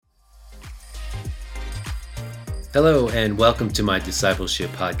Hello and welcome to my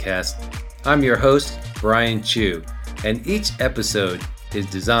Discipleship Podcast. I'm your host, Brian Chu, and each episode is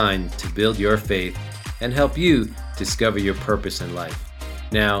designed to build your faith and help you discover your purpose in life.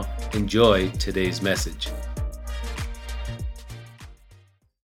 Now, enjoy today's message.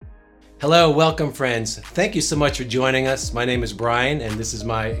 Hello, welcome friends. Thank you so much for joining us. My name is Brian and this is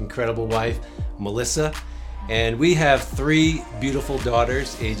my incredible wife, Melissa. And we have three beautiful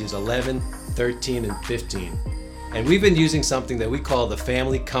daughters, ages 11, 13, and 15. And we've been using something that we call the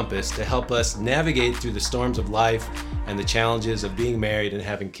Family Compass to help us navigate through the storms of life and the challenges of being married and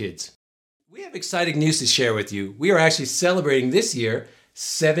having kids. We have exciting news to share with you. We are actually celebrating this year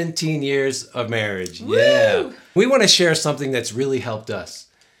 17 years of marriage. Woo! Yeah. We want to share something that's really helped us.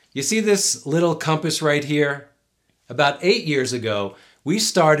 You see this little compass right here? About 8 years ago, we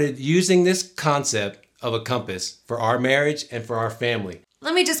started using this concept of a compass for our marriage and for our family.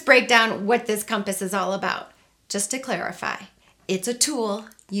 Let me just break down what this compass is all about. Just to clarify, it's a tool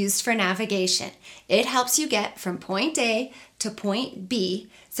used for navigation. It helps you get from point A to point B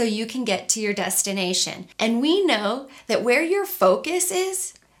so you can get to your destination. And we know that where your focus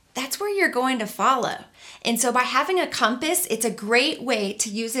is, that's where you're going to follow. And so by having a compass, it's a great way to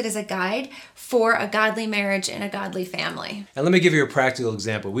use it as a guide for a godly marriage and a godly family. And let me give you a practical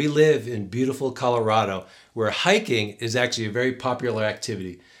example. We live in beautiful Colorado where hiking is actually a very popular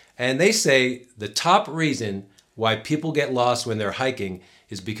activity. And they say the top reason why people get lost when they're hiking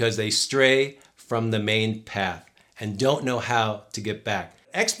is because they stray from the main path and don't know how to get back.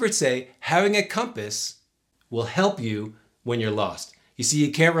 Experts say having a compass will help you when you're lost. You see,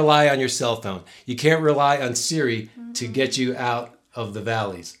 you can't rely on your cell phone. You can't rely on Siri to get you out of the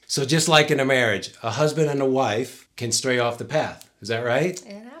valleys. So just like in a marriage, a husband and a wife can stray off the path. Is that right?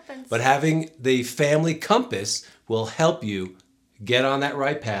 It happens. But having the family compass will help you get on that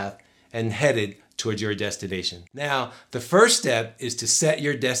right path and headed towards your destination. Now, the first step is to set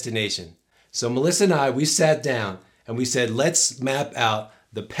your destination. So Melissa and I, we sat down and we said, let's map out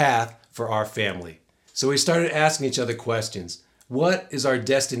the path for our family. So we started asking each other questions. What is our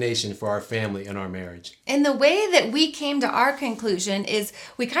destination for our family and our marriage? And the way that we came to our conclusion is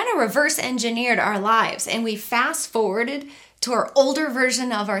we kind of reverse engineered our lives and we fast forwarded to our older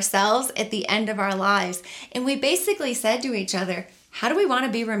version of ourselves at the end of our lives. And we basically said to each other, how do we want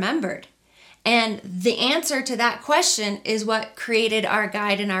to be remembered? And the answer to that question is what created our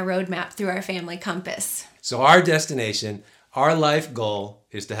guide and our roadmap through our family compass. So our destination, our life goal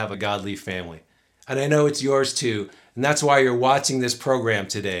is to have a godly family. And I know it's yours too. And that's why you're watching this program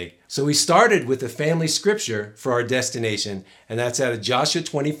today. So we started with the family scripture for our destination. And that's out of Joshua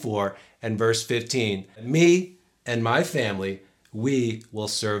 24 and verse 15. Me and my family, we will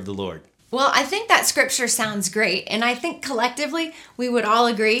serve the Lord. Well, I think that scripture sounds great. And I think collectively we would all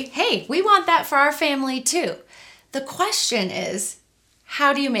agree, hey, we want that for our family too. The question is,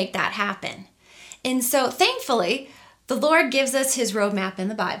 how do you make that happen? And so thankfully, the Lord gives us his roadmap in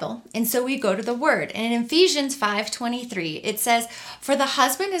the Bible. And so we go to the word. And in Ephesians 5:23, it says, for the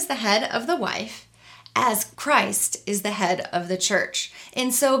husband is the head of the wife, as Christ is the head of the church.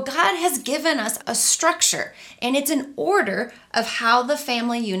 And so God has given us a structure, and it's an order of how the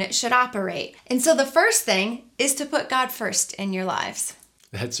family unit should operate. And so the first thing is to put God first in your lives.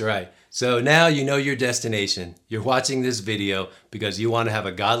 That's right. So now you know your destination. You're watching this video because you want to have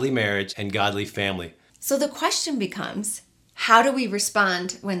a godly marriage and godly family. So the question becomes, how do we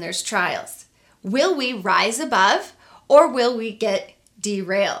respond when there's trials? Will we rise above or will we get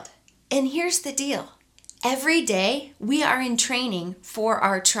derailed? And here's the deal. Every day we are in training for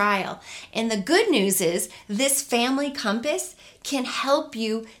our trial. And the good news is this family compass can help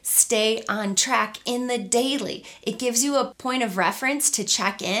you stay on track in the daily. It gives you a point of reference to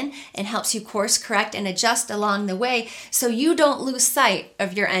check in and helps you course correct and adjust along the way so you don't lose sight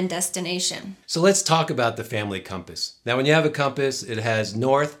of your end destination. So let's talk about the family compass. Now, when you have a compass, it has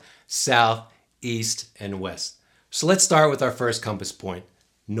north, south, east, and west. So let's start with our first compass point,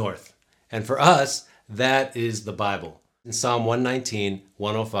 north. And for us, that is the Bible. In Psalm 119,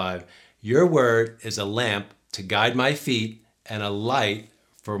 105, your word is a lamp to guide my feet and a light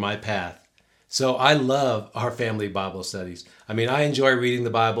for my path. So I love our family Bible studies. I mean, I enjoy reading the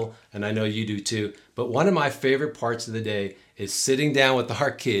Bible, and I know you do too. But one of my favorite parts of the day is sitting down with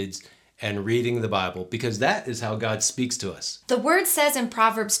our kids and reading the Bible, because that is how God speaks to us. The word says in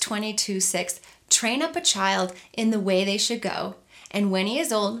Proverbs 22:6, train up a child in the way they should go, and when he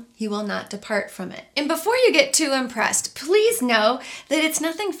is old, he will not depart from it. And before you get too impressed, please know that it's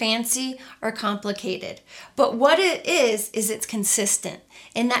nothing fancy or complicated. But what it is it's consistent.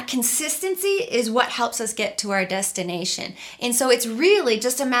 And that consistency is what helps us get to our destination. And so it's really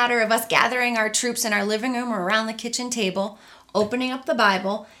just a matter of us gathering our troops in our living room or around the kitchen table, opening up the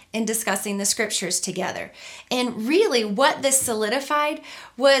Bible, and discussing the scriptures together. And really what this solidified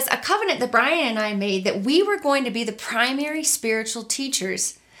was a covenant that Brian and I made that we were going to be the primary spiritual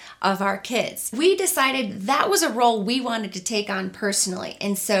teachers of our kids. We decided that was a role we wanted to take on personally.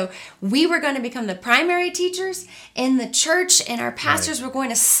 And so we were going to become the primary teachers in the church, and our pastors were going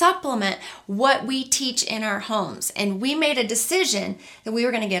to supplement what we teach in our homes. And we made a decision that we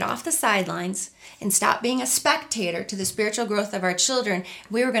were going to get off the sidelines and stop being a spectator to the spiritual growth of our children.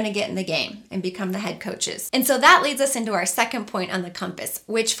 We were going to get in the game and become the head coaches. And so that leads us into our second point on the compass,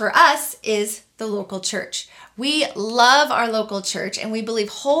 which for us is the local church. We love our local church, and we believe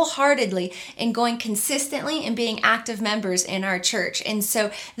wholeheartedly in going consistently and being active members in our church. And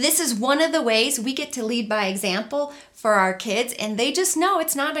so this is one of the ways we get to lead by example for our kids, and they just know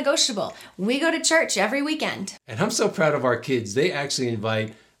it's not negotiable. We go to church every weekend. And I'm so proud of our kids. They actually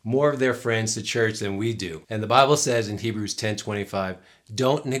invite more of their friends to church than we do. And the Bible says in Hebrews 10:25,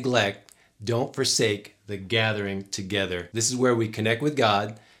 don't neglect, don't forsake the gathering together. This is where we connect with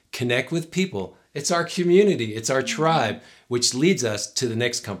God, connect with people. It's our community, it's our tribe, which leads us to the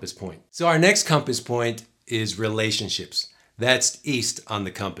next compass point. So our next compass point is relationships. That's east on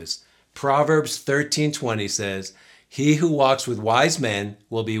the compass. Proverbs 13:20 says, he who walks with wise men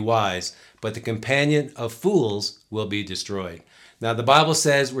will be wise, but the companion of fools will be destroyed. Now, the Bible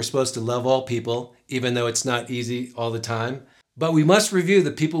says we're supposed to love all people, even though it's not easy all the time. But we must review the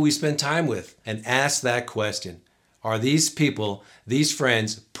people we spend time with and ask that question. Are these people, these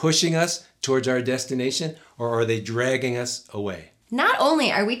friends, pushing us towards our destination, or are they dragging us away? Not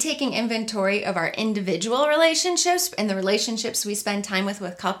only are we taking inventory of our individual relationships and the relationships we spend time with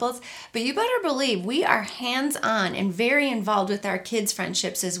couples, but you better believe we are hands-on and very involved with our kids'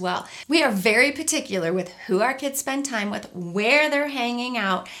 friendships as well. We are very particular with who our kids spend time with, where they're hanging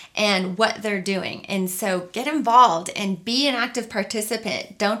out, and what they're doing. And so get involved and be an active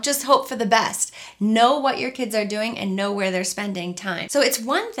participant. Don't just hope for the best. Know what your kids are doing and know where they're spending time. So it's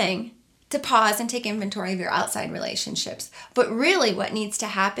one thing to pause and take inventory of your outside relationships. But really what needs to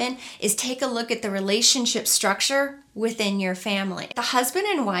happen is take a look at the relationship structure within your family. The husband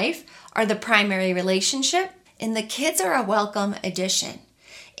and wife are the primary relationship, and the kids are a welcome addition.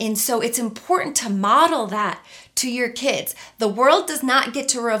 And so it's important to model that to your kids. The world does not get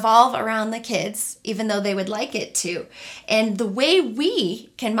to revolve around the kids, even though they would like it to. And the way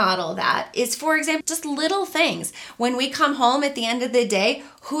we can model that is, for example, just little things. When we come home at the end of the day,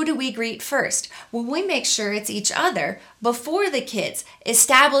 who do we greet first? Well, we make sure it's each other before the kids,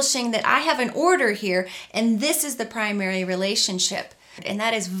 establishing that I have an order here, and this is the primary relationship. And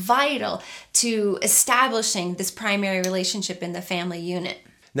that is vital to establishing this primary relationship in the family unit.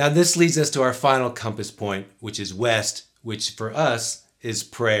 Now this leads us to our final compass point, which is west, which for us is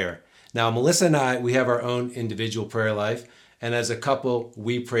prayer. Now Melissa and I, we have our own individual prayer life, and as a couple,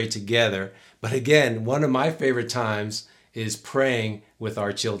 we pray together. But again, one of my favorite times is praying with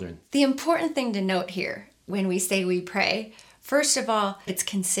our children. The important thing to note here when we say we pray, first of all, it's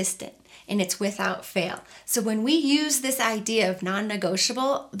consistent. And it's without fail. So when we use this idea of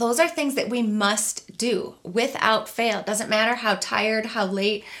non-negotiable, those are things that we must do without fail. Doesn't matter how tired, how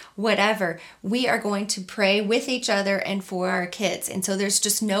late, whatever. We are going to pray with each other and for our kids. And so there's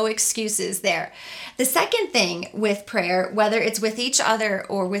just no excuses there. The second thing with prayer, whether it's with each other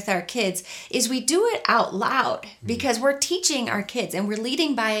or with our kids, is we do it out loud because we're teaching our kids and we're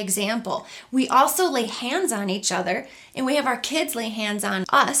leading by example. We also lay hands on each other, and we have our kids lay hands on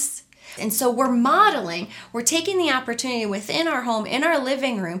us. And so we're modeling, we're taking the opportunity within our home, in our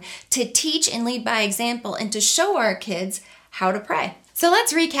living room, to teach and lead by example and to show our kids how to pray. So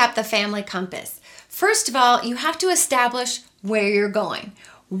let's recap the family compass. First of all, you have to establish where you're going.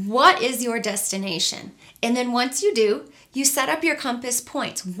 What is your destination? And then once you do, you set up your compass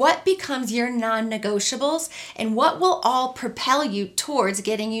points. What becomes your non-negotiables, and what will all propel you towards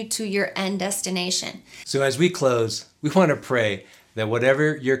getting you to your end destination? So as we close, we want to pray that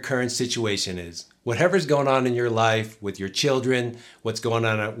whatever your current situation is, whatever's going on in your life with your children, what's going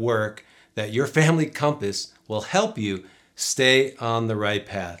on at work, that your family compass will help you stay on the right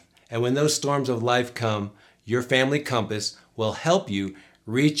path. And when those storms of life come, your family compass will help you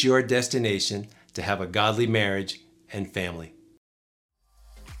reach your destination to have a godly marriage and family.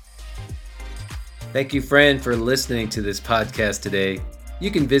 Thank you, friend, for listening to this podcast today.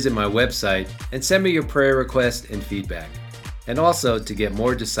 You can visit my website and send me your prayer requests and feedback. and also to get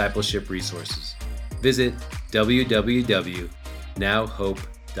more discipleship resources. Visit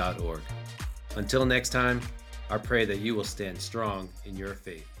www.nowhope.org. Until next time, I pray that you will stand strong in your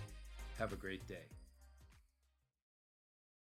faith. Have a great day.